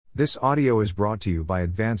This audio is brought to you by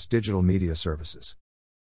Advanced Digital Media Services.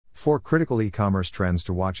 4 critical e-commerce trends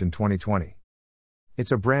to watch in 2020.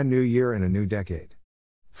 It's a brand new year and a new decade.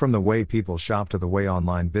 From the way people shop to the way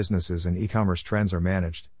online businesses and e-commerce trends are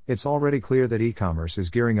managed, it's already clear that e-commerce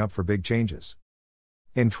is gearing up for big changes.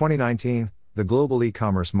 In 2019, the global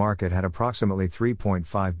e-commerce market had approximately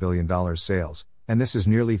 $3.5 billion sales, and this is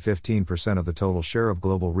nearly 15% of the total share of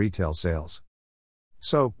global retail sales.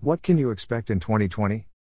 So, what can you expect in 2020?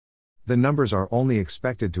 The numbers are only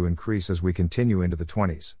expected to increase as we continue into the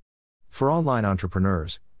 20s. For online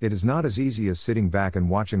entrepreneurs, it is not as easy as sitting back and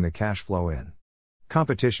watching the cash flow in.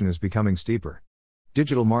 Competition is becoming steeper.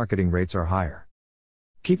 Digital marketing rates are higher.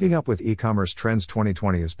 Keeping up with e-commerce trends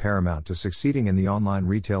 2020 is paramount to succeeding in the online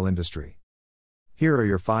retail industry. Here are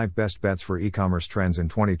your 5 best bets for e-commerce trends in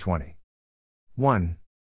 2020. 1.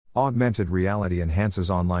 Augmented reality enhances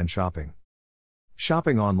online shopping.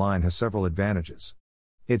 Shopping online has several advantages.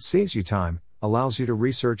 It saves you time, allows you to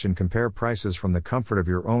research and compare prices from the comfort of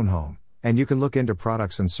your own home, and you can look into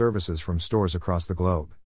products and services from stores across the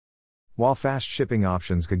globe. While fast shipping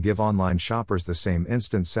options could give online shoppers the same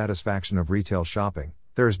instant satisfaction of retail shopping,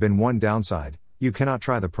 there has been one downside: you cannot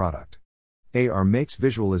try the product. AR makes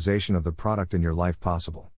visualization of the product in your life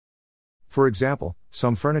possible. For example,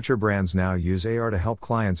 some furniture brands now use AR to help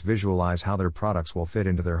clients visualize how their products will fit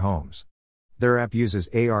into their homes. Their app uses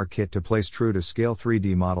ARKit to place true-to-scale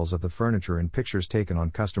 3D models of the furniture in pictures taken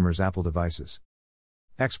on customers' Apple devices.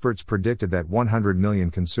 Experts predicted that 100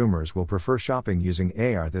 million consumers will prefer shopping using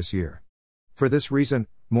AR this year. For this reason,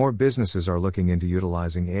 more businesses are looking into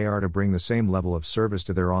utilizing AR to bring the same level of service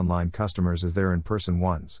to their online customers as their in-person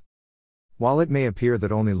ones. While it may appear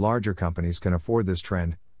that only larger companies can afford this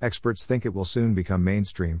trend, experts think it will soon become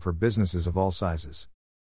mainstream for businesses of all sizes.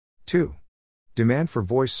 2. Demand for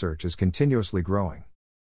voice search is continuously growing.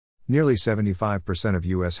 Nearly 75% of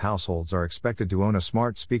U.S. households are expected to own a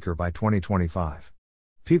smart speaker by 2025.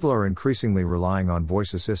 People are increasingly relying on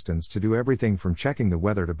voice assistants to do everything from checking the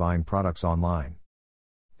weather to buying products online.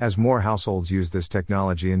 As more households use this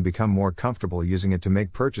technology and become more comfortable using it to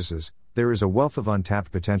make purchases, there is a wealth of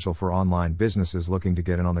untapped potential for online businesses looking to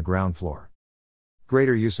get in on the ground floor.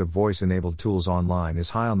 Greater use of voice-enabled tools online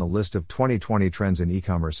is high on the list of 2020 trends in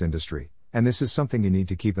e-commerce industry, and this is something you need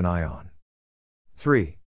to keep an eye on.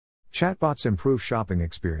 3. Chatbots improve shopping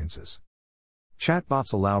experiences.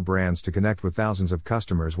 Chatbots allow brands to connect with thousands of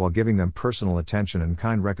customers while giving them personal attention and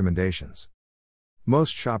kind recommendations.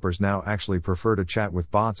 Most shoppers now actually prefer to chat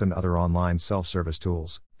with bots and other online self-service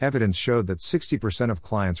tools. Evidence showed that 60% of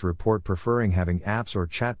clients report preferring having apps or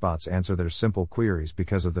chatbots answer their simple queries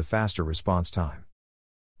because of the faster response time.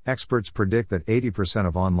 Experts predict that 80%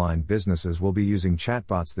 of online businesses will be using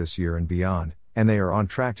chatbots this year and beyond, and they are on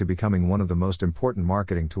track to becoming one of the most important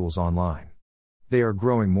marketing tools online. They are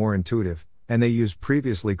growing more intuitive, and they use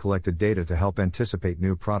previously collected data to help anticipate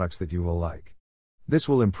new products that you will like. This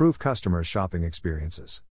will improve customers' shopping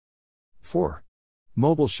experiences. 4.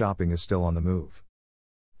 Mobile shopping is still on the move.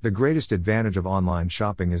 The greatest advantage of online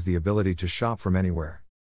shopping is the ability to shop from anywhere.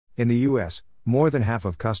 In the US, more than half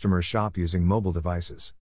of customers shop using mobile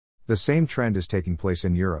devices. The same trend is taking place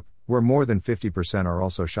in Europe, where more than 50% are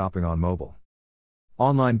also shopping on mobile.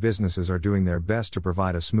 Online businesses are doing their best to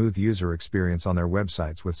provide a smooth user experience on their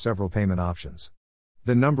websites with several payment options.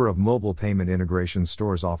 The number of mobile payment integration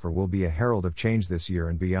stores offer will be a herald of change this year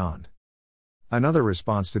and beyond. Another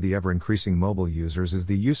response to the ever-increasing mobile users is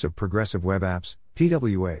the use of progressive web apps,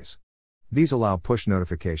 PWAs. These allow push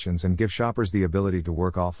notifications and give shoppers the ability to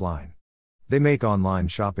work offline. They make online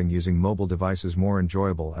shopping using mobile devices more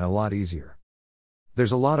enjoyable and a lot easier.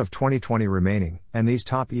 There's a lot of 2020 remaining, and these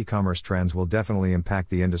top e-commerce trends will definitely impact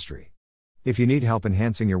the industry. If you need help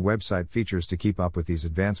enhancing your website features to keep up with these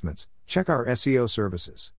advancements, check our SEO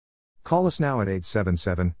services. Call us now at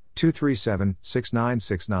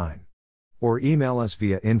 877-237-6969. Or email us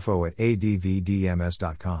via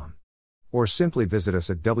info@advdms.com. Or simply visit us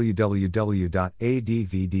at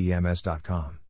www.advdms.com.